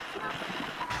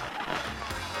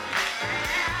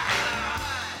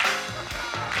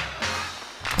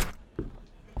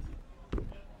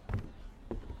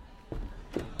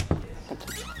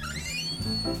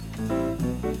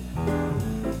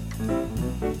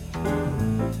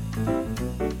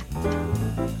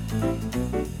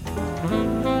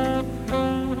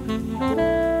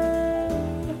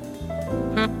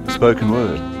Spoken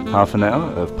Word, half an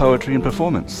hour of poetry and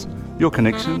performance, your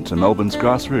connection to Melbourne's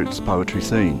grassroots poetry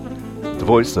scene, the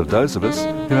voice of those of us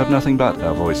who have nothing but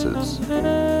our voices.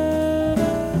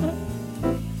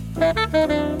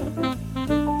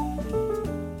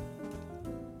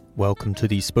 Welcome to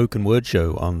the Spoken Word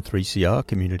Show on 3CR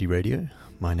Community Radio.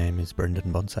 My name is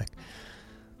Brendan Bonsack.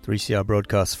 3CR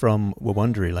broadcasts from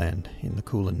Wurundjeri land in the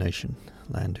Kulin Nation,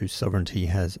 land whose sovereignty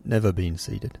has never been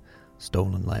ceded,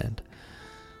 stolen land.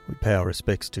 We pay our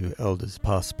respects to elders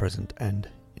past, present and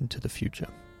into the future.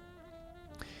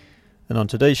 And on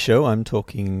today's show I'm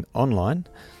talking online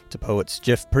to poets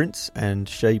Jeff Prince and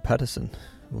Shay Patterson,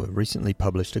 who have recently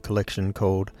published a collection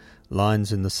called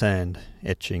Lines in the Sand,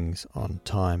 Etchings on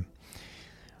Time.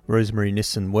 Rosemary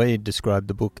Nissen-Wade described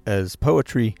the book as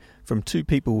poetry from two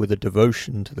people with a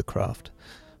devotion to the craft,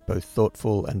 both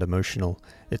thoughtful and emotional.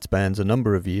 It spans a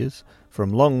number of years,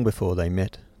 from long before they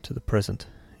met to the present,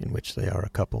 in which they are a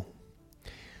couple.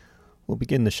 We'll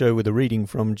begin the show with a reading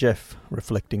from Jeff,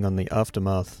 reflecting on the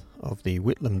aftermath of the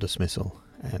Whitlam dismissal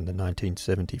and the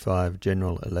 1975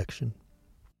 general election.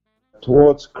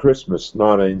 Towards Christmas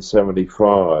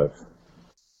 1975,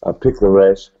 a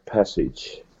picturesque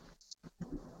passage.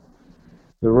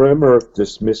 The rumour of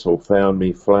dismissal found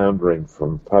me floundering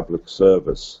from public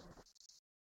service,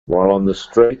 while on the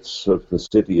streets of the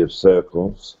city of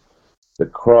circles, the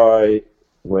cry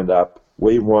went up,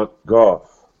 "We want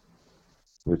Gough,"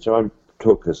 which I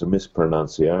took as a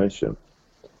mispronunciation.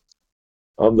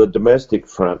 On the domestic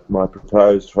front, my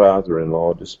proposed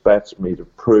father-in-law dispatched me to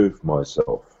prove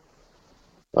myself.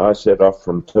 I set off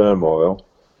from turmoil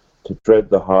to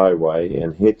tread the highway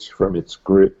and hitch from its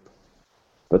grip,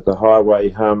 but the highway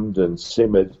hummed and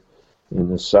simmered in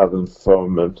the southern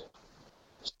firmament.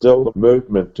 Still the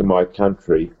movement to my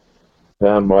country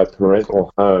found my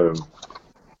parental home,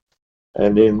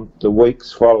 and in the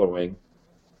weeks following,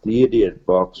 the idiot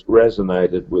box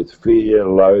resonated with fear,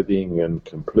 loathing and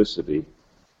complicity.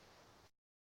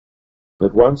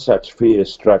 But one such fear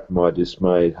struck my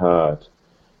dismayed heart,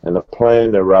 and a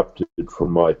plan erupted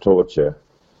from my torture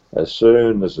as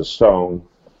soon as a song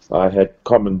I had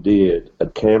commandeered a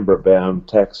Canberra-bound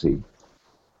taxi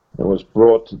and was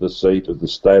brought to the seat of the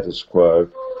status quo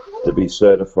to be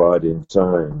certified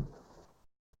insane.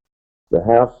 The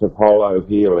House of Hollow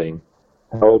Healing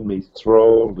held me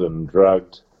thralled and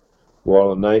drugged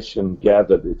while a nation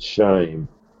gathered its shame.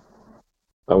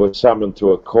 I was summoned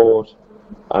to a court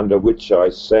under which I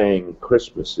sang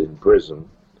Christmas in prison,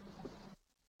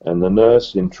 and the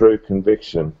nurse in true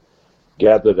conviction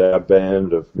gathered our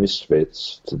band of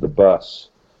misfits to the bus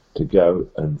to go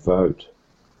and vote.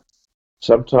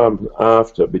 Sometime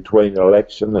after, between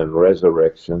election and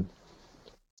resurrection,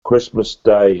 Christmas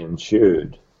Day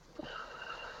ensued.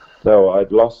 Though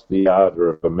I'd lost the ardour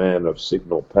of a man of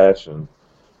signal passion,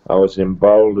 I was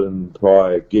emboldened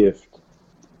by a gift.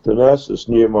 The nurses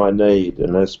knew my need,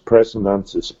 and as present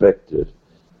unsuspected,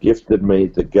 gifted me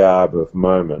the garb of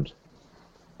moment,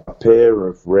 a pair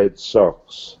of red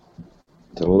socks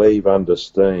to leave under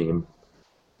steam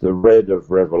the red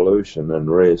of revolution and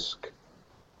risk.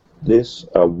 This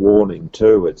a warning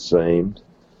too, it seemed,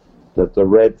 that the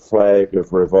red flag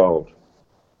of revolt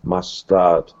must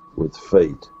start with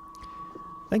feet.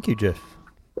 Thank you, Jeff.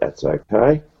 That's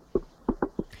okay.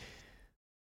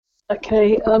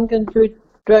 Okay, I'm going to do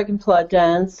Dragonfly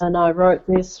Dance, and I wrote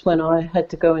this when I had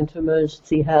to go into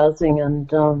emergency housing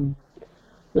and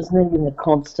was needing a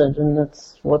constant, and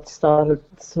that's what started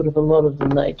sort of a lot of the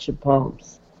nature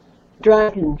poems.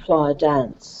 Dragonfly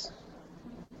Dance.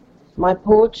 My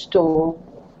porch door,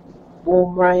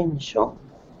 warm rain shone.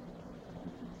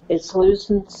 Its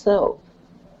loosened self,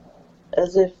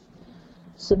 as if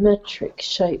symmetric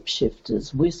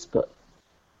shapeshifters whisper.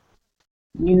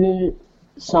 New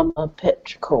summer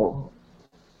petrichor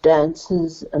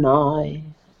dances an eye,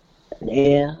 an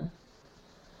air.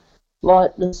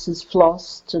 Lightness is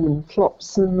flossed and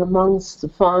flopsome amongst the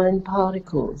fine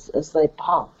particles as they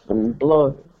puff and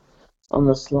blow on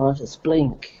the slightest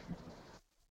blink.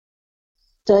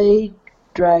 Staid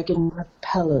dragon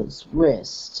repellers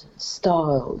rest,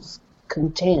 styles,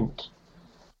 content,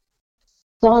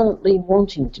 silently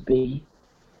wanting to be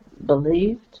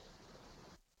believed.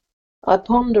 I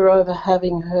ponder over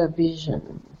having her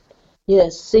vision,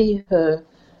 yes, see her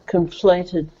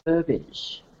conflated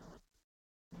verbiage.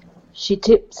 She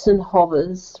tips and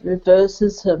hovers,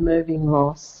 reverses her moving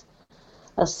loss.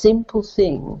 A simple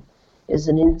thing is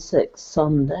an insect's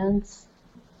sundance.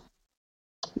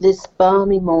 This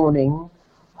balmy morning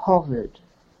hovered,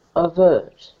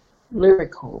 overt,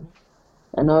 lyrical,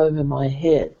 and over my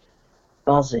head,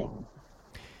 buzzing.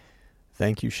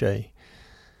 Thank you, Shay.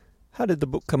 How did the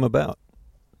book come about?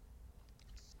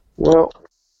 Well,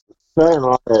 Jay and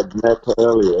I had met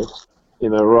earlier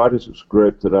in a writers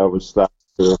group that I was starting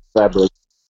to establish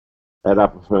at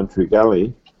Upper Ferntree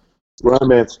Gully.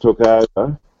 Romance took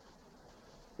over,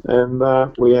 and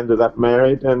we ended up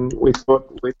married, and we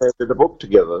thought we needed a book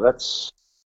together. That's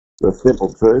the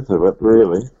simple truth of it,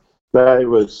 really. Jay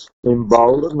was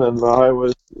emboldened, and I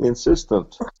was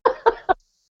insistent.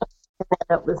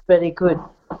 That was very good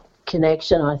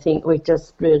connection. I think we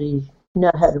just really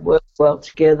know how to work well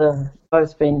together.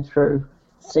 Both been through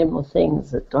similar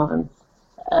things at times.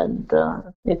 And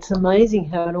it's amazing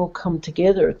how it all come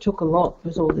together. It took a lot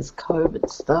with all this COVID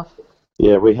stuff.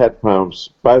 Yeah, we had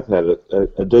poems, both had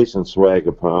a decent swag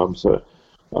of poems. So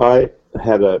I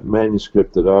had a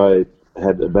manuscript that I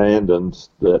had abandoned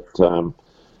that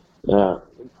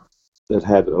that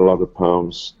had a lot of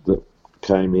poems that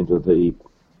came into the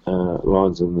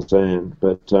Lines in the Sand,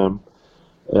 but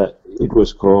it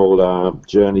was called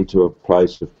Journey to a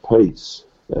Place of Peace.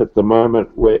 At the moment,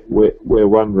 we're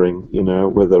wondering,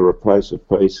 whether a place of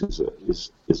peace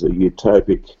is a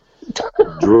utopic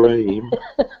dream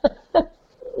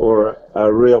or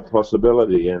a real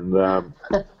possibility. And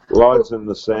Lines in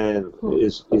the Sand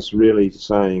is really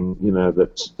saying,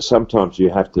 that sometimes you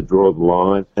have to draw the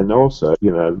line, and also,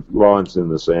 Lines in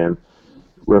the Sand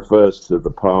refers to the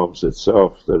poems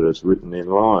itself that is written in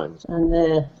lines. And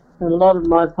a lot of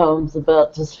my poems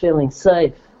about just feeling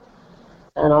safe.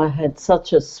 And I had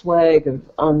such a swag of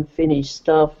unfinished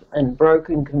stuff and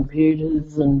broken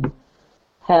computers and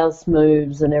house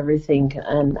moves and everything.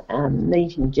 And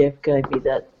meeting Jeff gave me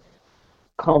that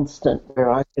constant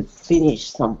where I could finish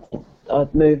something.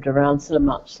 I'd moved around so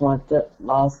much, like that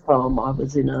last poem. I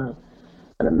was in an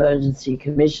emergency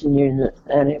commission unit,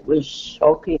 and it was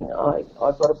shocking. I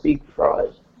got a big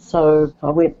fright. So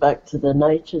I went back to the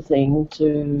nature thing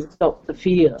to stop the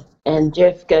fear. And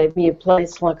Jeff gave me a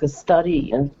place like a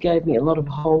study and gave me a lot of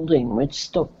holding, which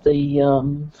stopped the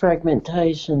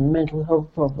fragmentation, mental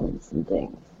health problems and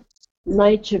things.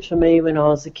 Nature for me when I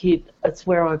was a kid, that's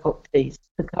where I got peace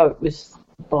to cope with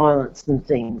violence and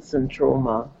things and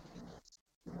trauma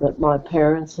that my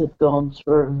parents had gone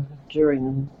through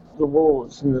during the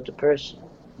wars and the Depression.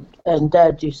 And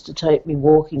Dad used to take me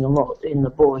walking a lot in the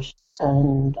bush,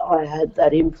 and I had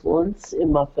that influence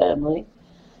in my family.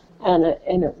 And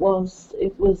it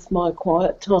was my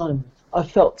quiet time. I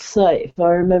felt safe. I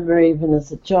remember even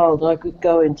as a child I could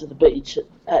go into the beach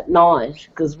at night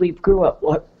because we grew up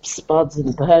like spuds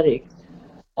in paddock,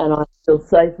 and I feel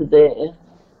safer there.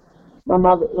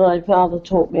 My father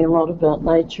taught me a lot about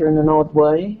nature in an odd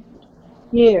way.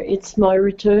 Yeah, it's my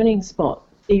returning spot.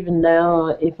 Even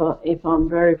now, if I'm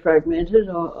very fragmented,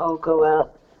 I'll go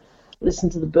out, listen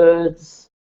to the birds,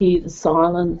 hear the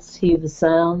silence, hear the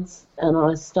sounds, and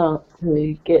I start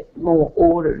to get more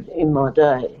ordered in my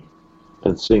day.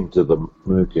 And sing to the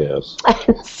moo cows.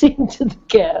 And sing to the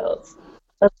cows.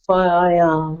 That's why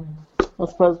I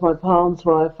suppose my poems,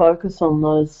 where I focus on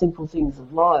those simple things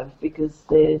of life, because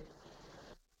they're,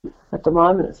 at the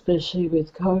moment, especially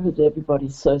with COVID,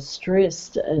 everybody's so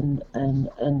stressed, and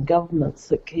governments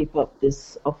that keep up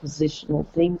this oppositional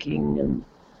thinking, and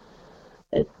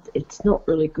it's not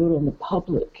really good on the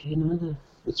public,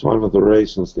 It's one of the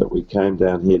reasons that we came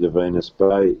down here to Venus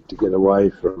Bay, to get away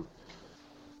from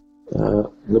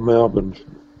the Melbourne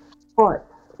hype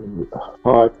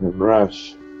and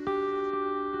rush.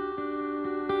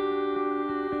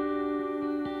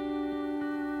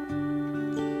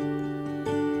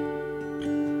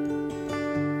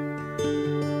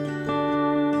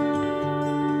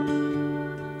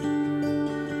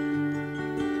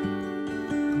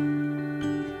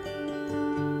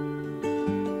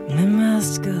 I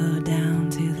must go down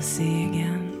to the sea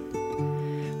again,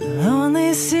 the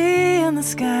lonely sea in the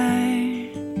sky.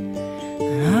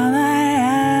 And all I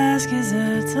ask is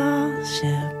a tall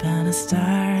ship and a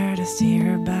star to steer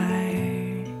her by,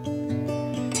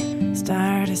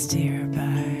 star to steer her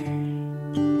by.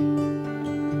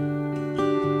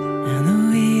 And the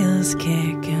wheels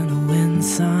kick and the wind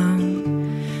song,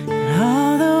 and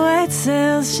all the white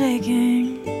sails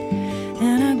shaking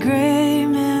in a gray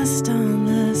mist on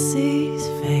the sea's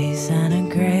face, and a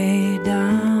gray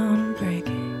dawn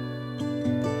breaking,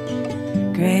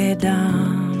 gray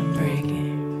dawn breaking.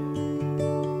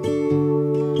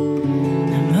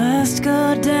 I must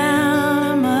go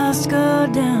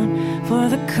down for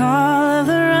the call of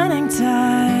the running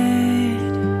tide.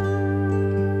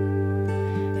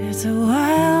 It's a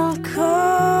wild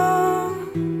call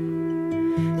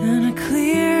and a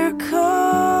clear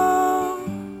call,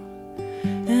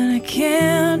 and it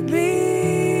can't be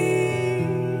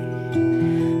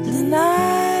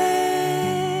denied.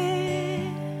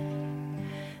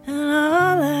 And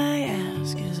all I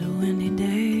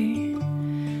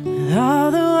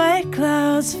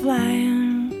clouds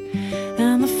flying,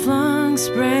 and the flung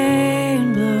spray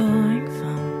and blowing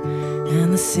foam,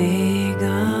 and the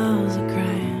seagulls are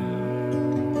crying.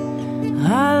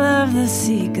 All of the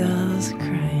seagulls are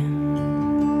crying.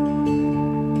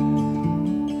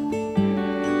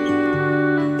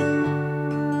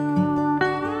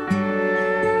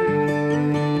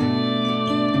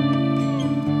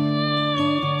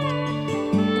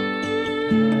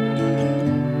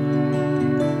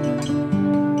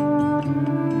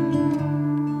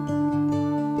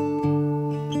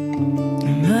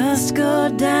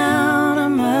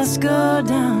 Go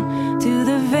down to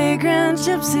the vagrant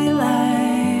gypsy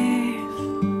life,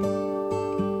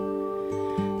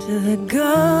 to the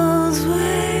gull's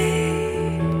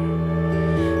way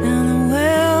and the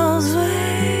whale's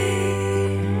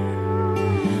way,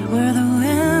 where the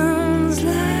wind's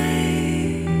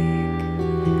like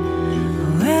a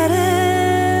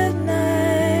wetted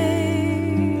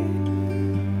night,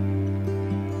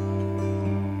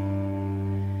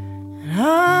 and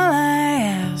all I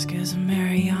ask is a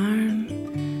merry yarn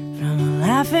from a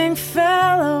laughing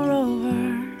fellow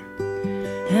rover,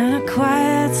 and a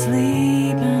quiet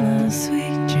sleep and a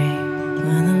sweet dream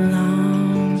when the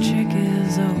long trick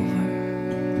is over.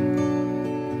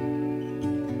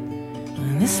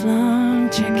 When this long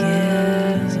trick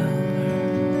is over.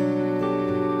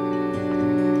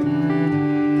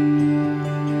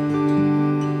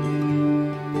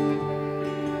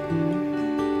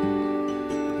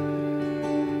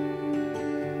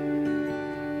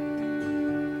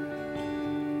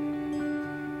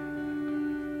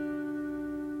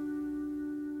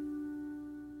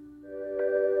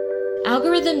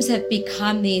 Algorithms have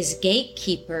become these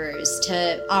gatekeepers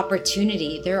to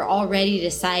opportunity. They're already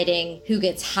deciding who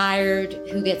gets hired,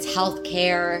 who gets health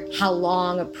care, how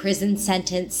long a prison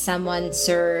sentence someone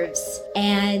serves.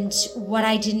 And what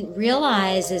I didn't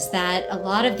realize is that a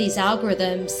lot of these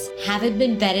algorithms haven't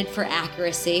been vetted for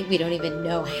accuracy. We don't even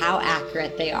know how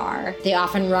accurate they are. They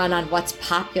often run on what's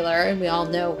popular, and we all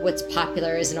know what's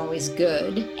popular isn't always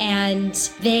good. And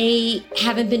they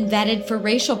haven't been vetted for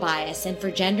racial bias and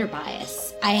for gender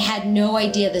bias. I had no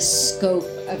idea the scope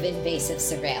of invasive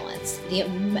surveillance,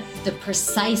 the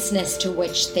preciseness to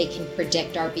which they can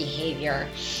predict our behavior,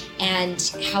 and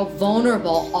how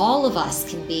vulnerable all of us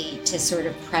can be to sort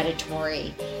of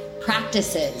predatory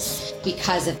practices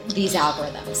because of these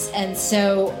algorithms. And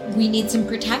so we need some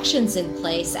protections in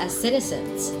place as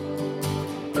citizens.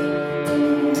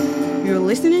 You're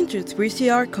listening to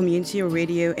 3CR Community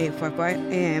Radio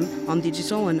 855 AM on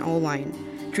digital and online.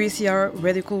 3CR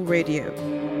Radical Radio.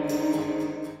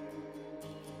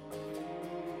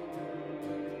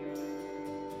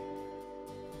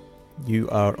 You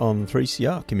are on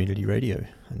 3CR Community Radio,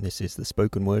 and this is the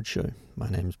Spoken Word Show. My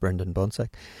name is Brendan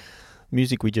Bonsack.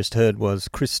 Music we just heard was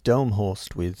Chris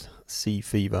Delmhorst with Sea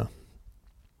Fever.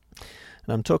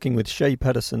 And I'm talking with Shay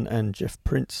Patterson and Jeff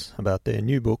Prince about their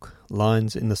new book,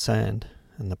 Lines in the Sand,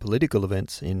 and the political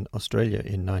events in Australia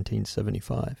in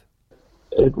 1975.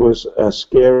 It was a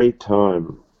scary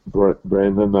time,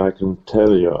 Brendan, I can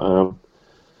tell you.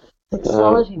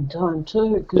 Exciting time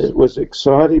too. It was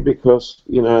exciting because,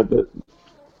 you know, the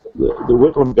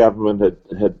Whitlam government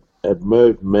had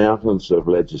moved mountains of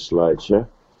legislature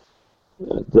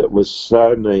that was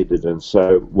so needed and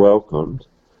so welcomed,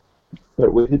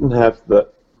 but we didn't have the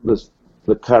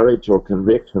courage or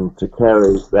conviction to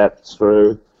carry that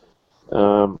through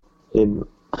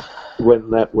when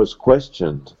that was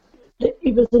questioned.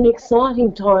 It was an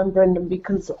exciting time, Brendan,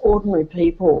 because ordinary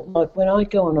people, like when I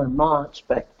go on a march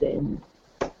back then,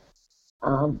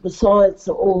 besides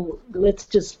all, let's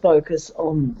just focus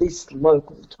on this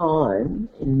local time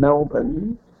in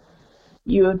Melbourne,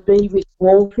 you would be with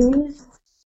wharfies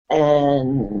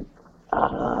and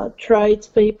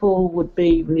tradespeople would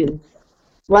be with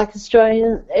Black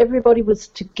Australians. Everybody was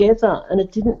together and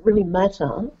it didn't really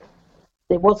matter.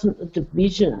 There wasn't a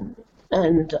division.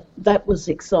 And that was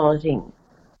exciting,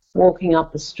 walking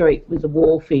up the street with a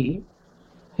wharfie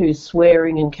who's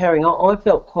swearing and carrying on. I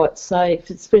felt quite safe,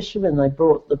 especially when they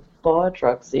brought the fire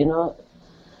trucks in.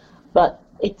 But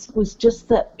it was just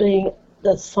that the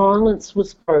silence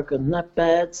was broken, that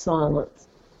bad silence.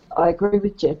 I agree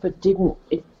with Jeff,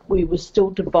 we were still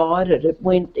divided. It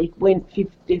went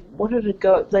 50, what did it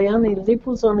go?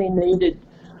 Liberals only needed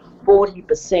 40%,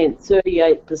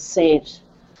 38%.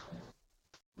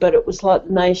 But it was like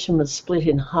the nation was split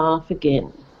in half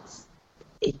again.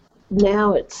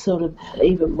 Now it's sort of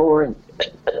even more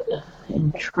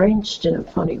entrenched in a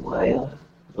funny way.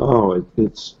 Oh,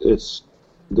 they've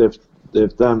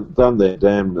done their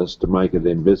damnness to make it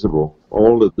invisible.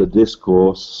 All of the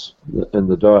discourse and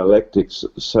the dialectics,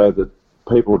 so that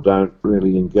people don't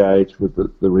really engage with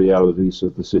the realities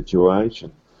of the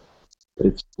situation.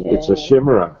 It's a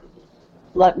chimera.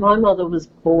 Like my mother was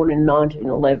born in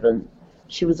 1911.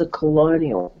 She was a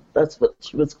colonial. That's what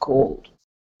she was called.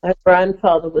 Her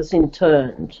grandfather was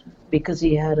interned because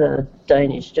he had a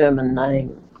Danish-German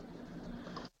name.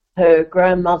 Her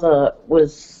grandmother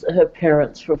her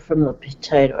parents were from the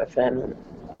potato famine.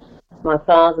 My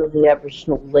father, the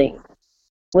Aboriginal link.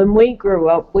 When we grew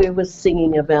up, we were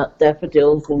singing about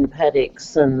daffodils in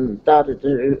paddocks and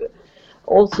da-da-doo,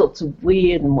 all sorts of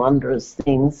weird and wondrous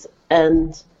things.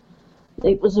 And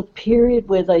it was a period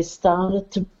where they started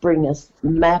to bring us,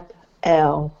 map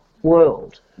our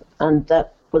world. And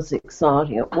that was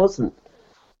exciting. It wasn't,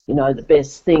 the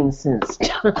best thing since,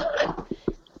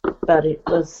 but it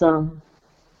was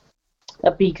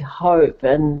a big hope.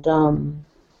 And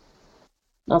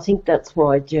I think that's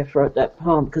why Jeff wrote that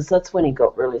poem, because that's when he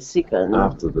got really sick.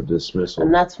 After the dismissal.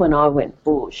 And that's when I went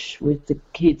bush with the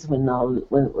kids when they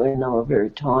were very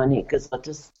tiny, because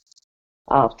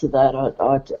after that I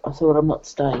thought I'm not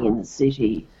staying in the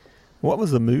city. What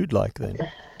was the mood like then?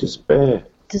 Despair.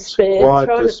 Trying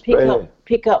to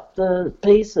pick up the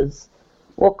pieces.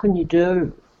 What can you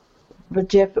do? For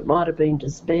Jeff, it might have been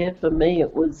despair. For me,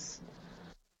 it was,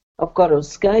 I've got to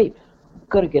escape. I've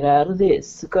got to get out of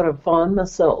this. I've got to find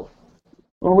myself.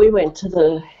 Well, we went to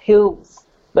the hills,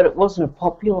 but it wasn't a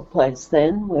popular place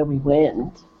then where we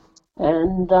went.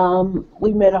 And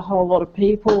we met a whole lot of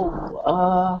people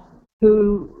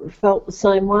who felt the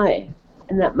same way.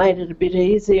 And that made it a bit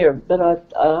easier. But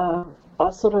I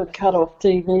sort of cut off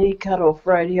TV, cut off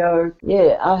radio.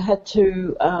 Yeah, I had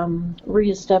to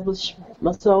re-establish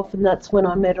myself, and that's when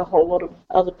I met a whole lot of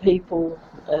other people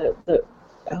that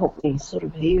helped me sort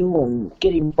of heal and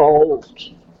get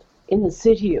involved. In the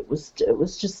city, it was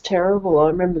just terrible. I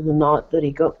remember the night that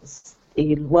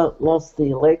he lost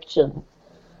the election,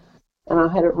 and I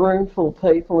had a room full of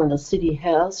people in a city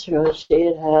house, a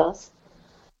shared house,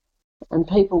 and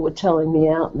people were telling me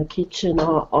out in the kitchen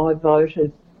I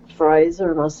voted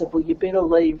Fraser, and I said, well, you better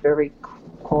leave very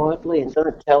quietly and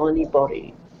don't tell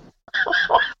anybody.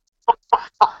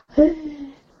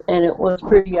 And it was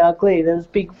pretty ugly. There was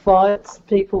big fights.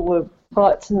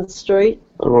 Fights in the street.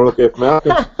 Well, look, if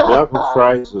Malcolm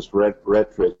Fraser's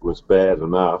rhetoric was bad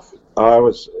enough, I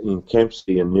was in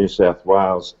Kempsey in New South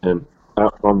Wales, and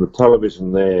on the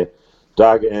television there,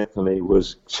 Doug Anthony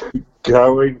was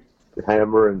going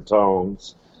hammer and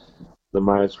tongs, the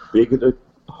most bigoted,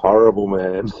 horrible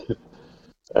man,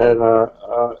 and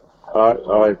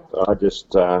I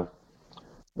just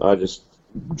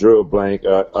drew a blank.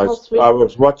 I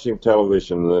was watching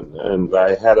television, and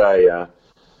they had a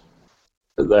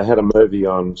movie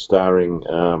on starring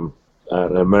an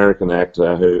American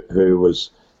actor who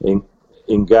was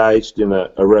engaged in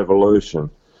a revolution,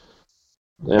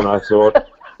 and I thought,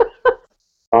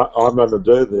 I'm going to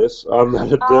do this. I'm going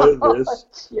to do this.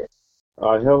 Shit.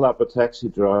 I held up a taxi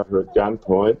driver at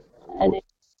gunpoint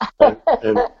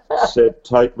and said,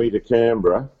 take me to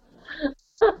Canberra.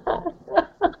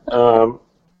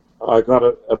 I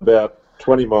got about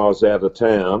 20 miles out of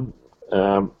town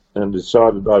and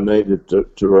decided I needed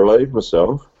to relieve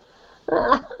myself.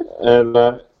 And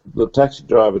the taxi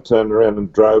driver turned around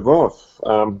and drove off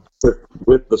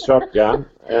with the shotgun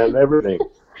and everything.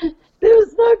 There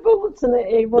was no bullets in it.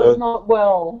 He was not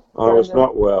well. I was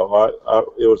not well.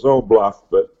 It was all bluff,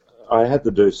 but I had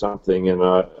to do something, and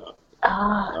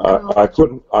I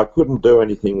couldn't do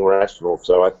anything rational.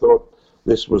 So I thought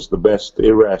this was the best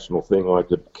irrational thing I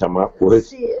could come up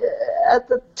with. At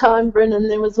the time, Brendan,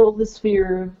 there was all this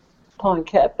fear of Pine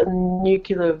Cap and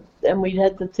nuclear, and we'd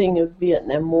had the thing of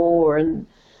Vietnam War, and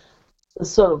it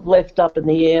was sort of left up in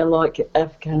the air like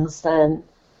Afghanistan.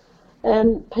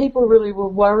 And people really were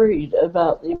worried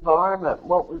about the environment,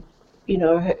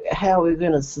 how we're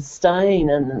going to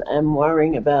sustain, and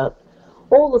worrying about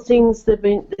all the things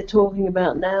they're talking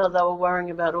about now. They were worrying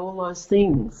about all those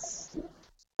things,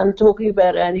 and talking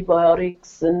about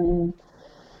antibiotics and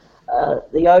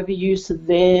the overuse of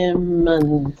them,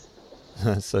 and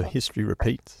so history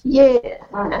repeats. Yeah,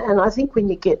 and I think when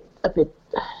you get a bit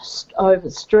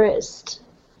overstressed,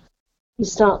 you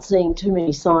start seeing too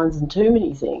many signs and too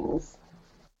many things.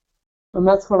 And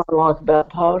that's what I like about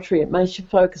poetry. It makes you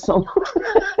focus on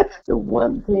the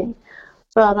one thing.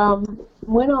 But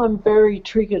when I'm very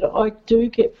triggered, I do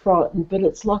get frightened, but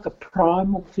it's like a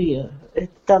primal fear.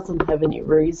 It doesn't have any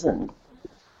reason.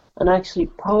 And actually,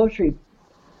 poetry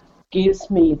gives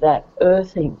me that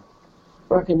earthing,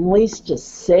 where I can at least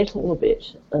just settle a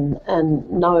bit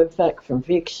and know fact from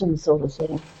fiction sort of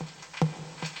thing.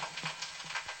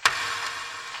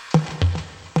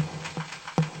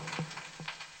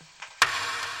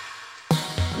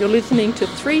 You're listening to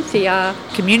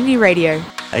 3CR Community Radio,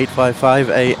 855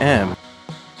 AM.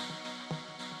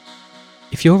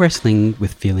 If you're wrestling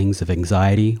with feelings of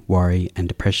anxiety, worry, and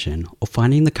depression, or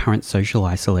finding the current social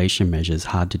isolation measures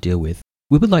hard to deal with,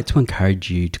 we would like to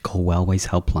encourage you to call Wellways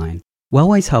Helpline.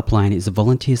 Wellways Helpline is a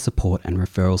volunteer support and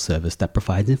referral service that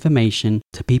provides information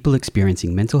to people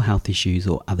experiencing mental health issues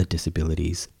or other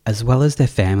disabilities, as well as their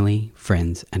family,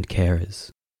 friends, and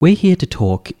carers. We're here to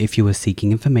talk if you are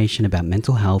seeking information about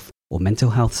mental health or mental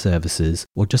health services,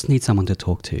 or just need someone to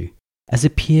talk to. As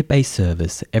a peer-based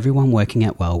service, everyone working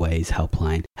at Wellways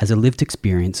Helpline has a lived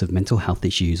experience of mental health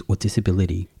issues or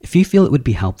disability. If you feel it would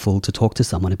be helpful to talk to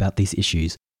someone about these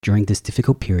issues during this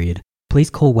difficult period, please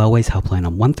call Wellways Helpline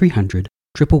on 1300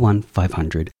 111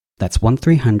 500. That's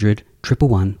 1300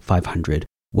 111 500.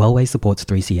 Wellways supports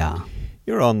 3CR.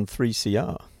 You're on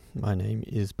 3CR. My name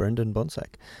is Brendan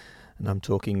Bonsack, and I'm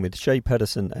talking with Shay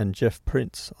Patterson and Jeff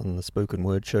Prince on the Spoken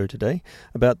Word Show today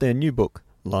about their new book,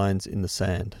 Lines in the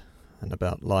Sand, and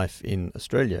about life in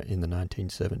Australia in the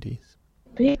 1970s.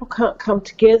 People can't come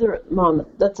together at the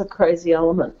moment. That's a crazy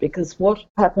element, because what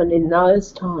happened in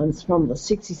those times from the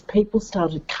 60s, people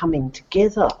started coming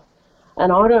together.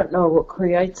 And I don't know what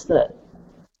creates that,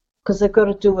 because they've got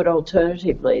to do it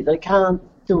alternatively. They can't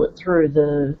do it through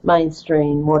the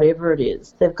mainstream, whatever it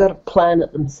is. They've got to plan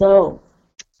it themselves.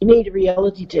 You need a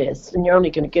reality test, and you're only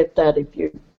going to get that if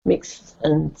you mix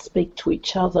and speak to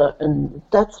each other, and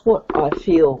that's what I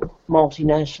feel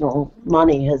multinational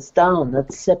money has done.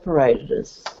 It's separated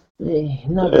us.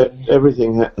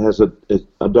 Everything has a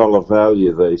dollar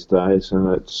value these days,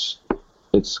 and it's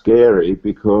scary,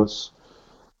 because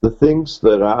the things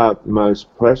that are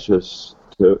most precious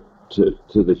to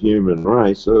the human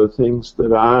race are the things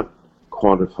that aren't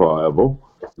quantifiable.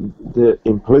 They're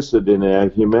implicit in our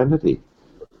humanity.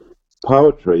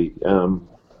 Poetry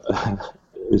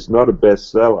is not a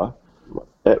bestseller.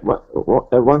 At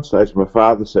one stage, my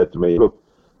father said to me, "Look,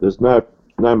 there's no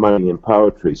money in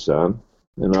poetry, son."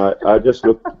 And I just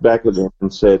looked back at him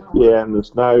and said, "Yeah, and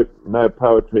there's no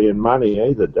poetry in money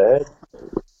either, Dad."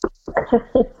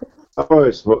 I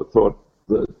always thought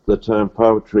the term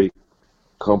poetry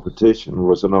competition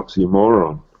was an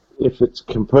oxymoron. If it's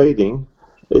competing,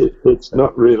 it's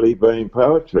not really being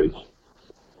poetry.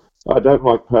 I don't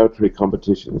like poetry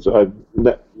competitions. I've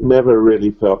never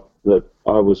really felt that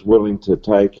I was willing to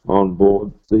take on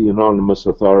board the anonymous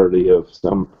authority of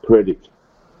some critic.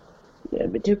 Yeah,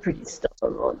 but you're pretty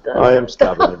stubborn like that. I am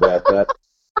stubborn about that.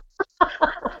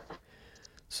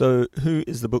 So, who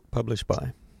is the book published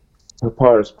by?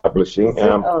 Papyrus Publishing.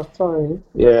 Sorry.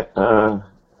 Yeah,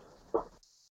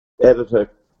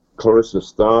 editor Clarissa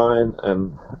Stein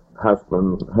and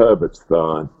husband Herbert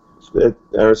Stein.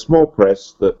 They're a small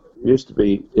press that used to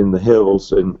be in the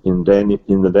hills in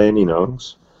the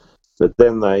Dandenongs, but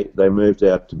then they moved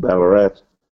out to Ballarat.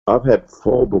 I've had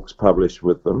 4 books published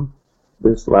with them.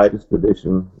 This latest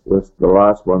edition was the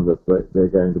last one that they're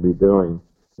going to be doing.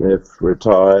 They've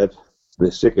retired.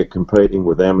 They're sick of competing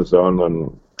with Amazon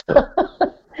and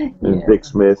Dick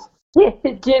Smith. Yeah,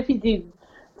 Jeffy did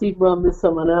one with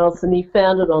someone else, and he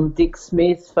found it on Dick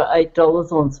Smith for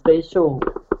 $8 on special.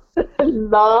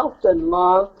 Laughed and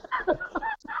laughed.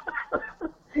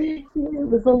 Yeah, it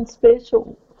was on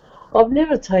special. I've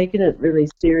never taken it really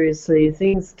seriously.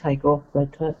 Things take off,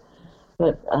 but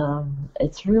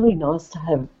it's really nice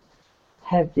to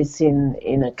have this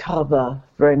in a cover,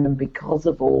 Brendan, because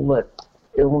of all the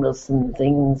illness and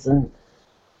things, and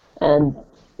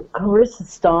Clarissa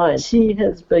Stein, she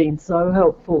has been so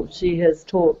helpful. She has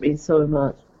taught me so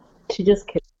much. She just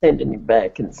kept sending him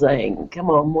back and saying, "Come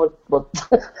on, what?"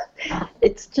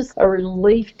 It's just a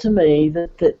relief to me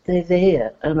that they're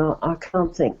there, and I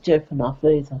can't thank Jeff enough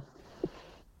either.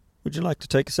 Would you like to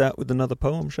take us out with another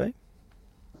poem, Shay?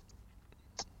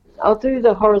 I'll do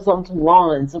the horizontal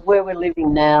lines of where we're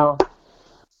living now,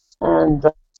 and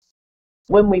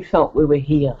when we felt we were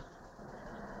here.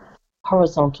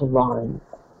 Horizontal lines,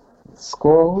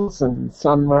 squalls and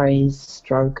sun rays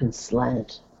stroke and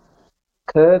slant.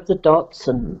 Curve the dots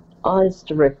and eyes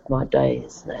direct my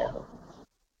days now.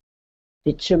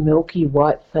 Picture milky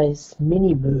white face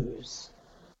mini moves,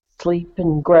 sleep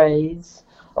and graze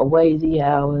away the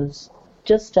hours,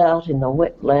 just out in the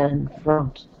wetland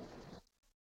front.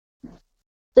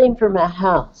 Seen from our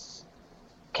house,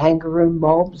 kangaroo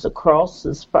mobs across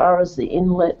as far as the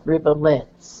inlet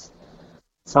riverlets.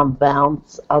 Some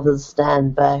bounce, others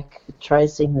stand back,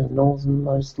 tracing the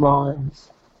northernmost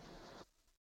lines.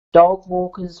 Dog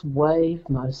walkers wave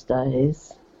most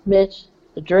days. Met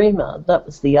a dreamer, that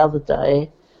was the other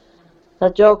day. A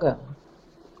jogger,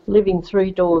 living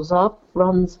 3 doors up,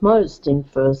 runs most in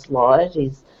first light.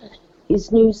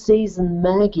 His new season,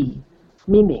 Maggie,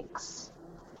 mimics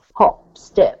hop,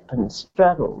 step and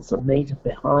straddles a metre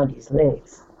behind his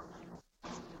legs.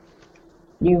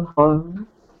 New home,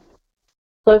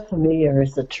 so familiar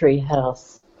as a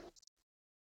treehouse,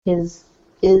 is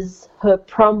her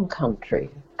prum country,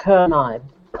 Kurnai,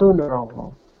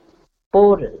 Boonwurrung.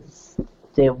 Borders,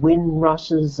 their wind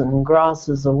rushes and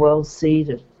grasses are well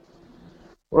seeded.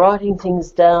 Writing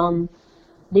things down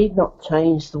need not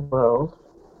change the world.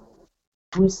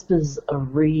 Whispers are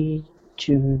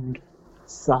retuned,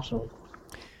 subtle.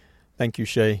 Thank you,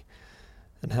 Shay.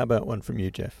 And how about one from you,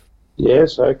 Jeff?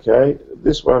 Yes, okay.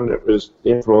 This one was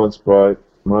influenced by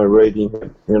my reading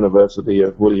at University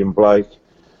of William Blake,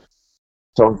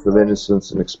 Songs of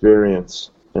Innocence and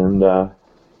Experience, and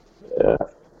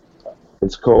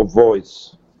it's called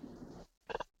Voice.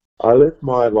 I lived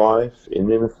my life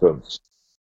in innocence,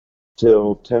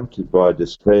 till, tempted by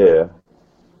despair,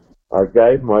 I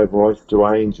gave my voice to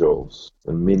angels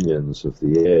and minions of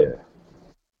the air.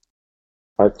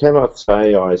 I cannot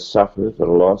say I suffered a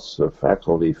loss of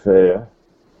faculty fair,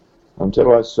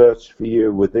 until I searched for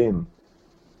you within,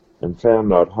 and found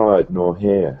not hide nor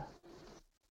hair.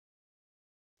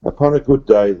 Upon a good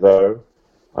day, though,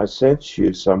 I sense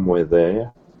you somewhere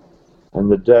there, and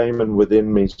the daemon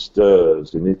within me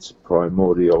stirs in its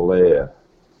primordial lair.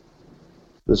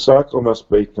 The cycle must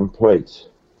be complete,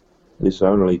 this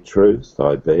only truth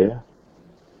I bear.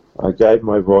 I gave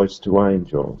my voice to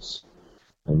angels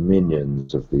and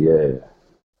minions of the air.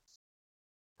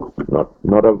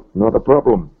 Not a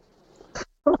problem.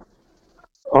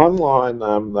 Online,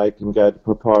 they can go to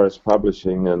Papyrus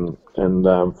Publishing and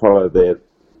follow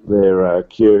their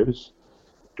cues.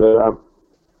 But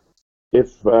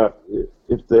if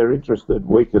they're interested,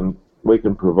 we can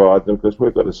provide them, because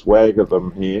we've got a swag of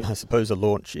them here. I suppose a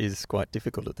launch is quite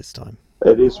difficult at this time.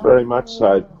 It is very much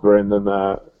so, Brendan.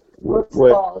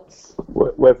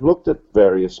 We've looked at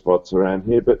various spots around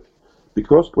here, but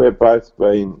because we've both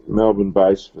been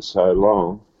Melbourne-based for so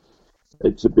long,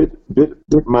 it's a bit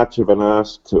much of an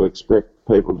ask to expect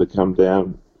people to come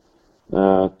down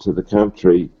to the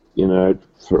country,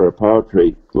 for a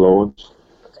poetry launch.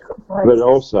 But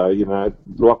also,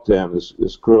 lockdown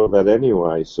is cruel that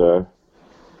anyway. So.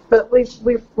 But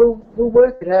we'll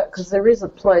work it out, because there is a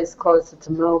place closer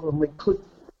to Melbourne we could.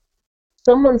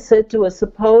 Someone said to us, a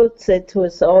poet said to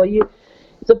us, the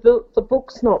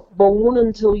book's not born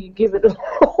until you give it a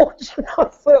launch. And I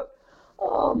thought,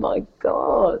 oh my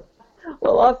God.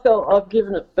 Well, I felt I've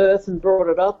given it birth and brought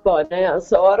it up by now,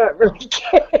 so I don't really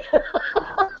care.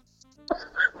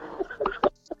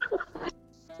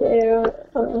 Yeah.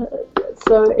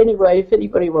 So anyway, if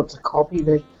anybody wants a copy,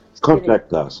 then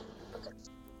contact us.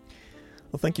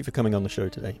 Well, thank you for coming on the show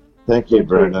today. Thank you,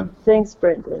 Brendan. Thanks,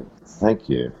 Brendan. Thank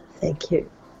you. Thank you.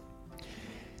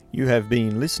 You have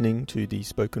been listening to the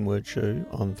Spoken Word Show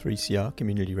on 3CR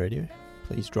Community Radio.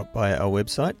 Please drop by our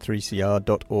website,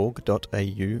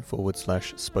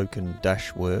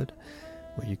 3cr.org.au/spoken-word,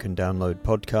 where you can download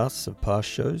podcasts of past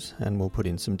shows, and we'll put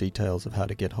in some details of how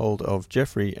to get hold of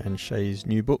Jeffrey and Shay's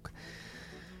new book.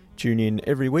 Tune in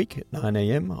every week at 9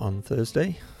 a.m. on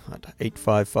Thursday, at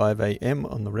 8:55 a.m.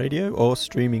 on the radio, or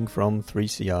streaming from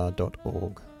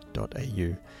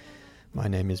 3cr.org.au. My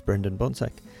name is Brendan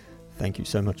Bonsack. Thank you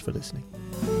so much for listening.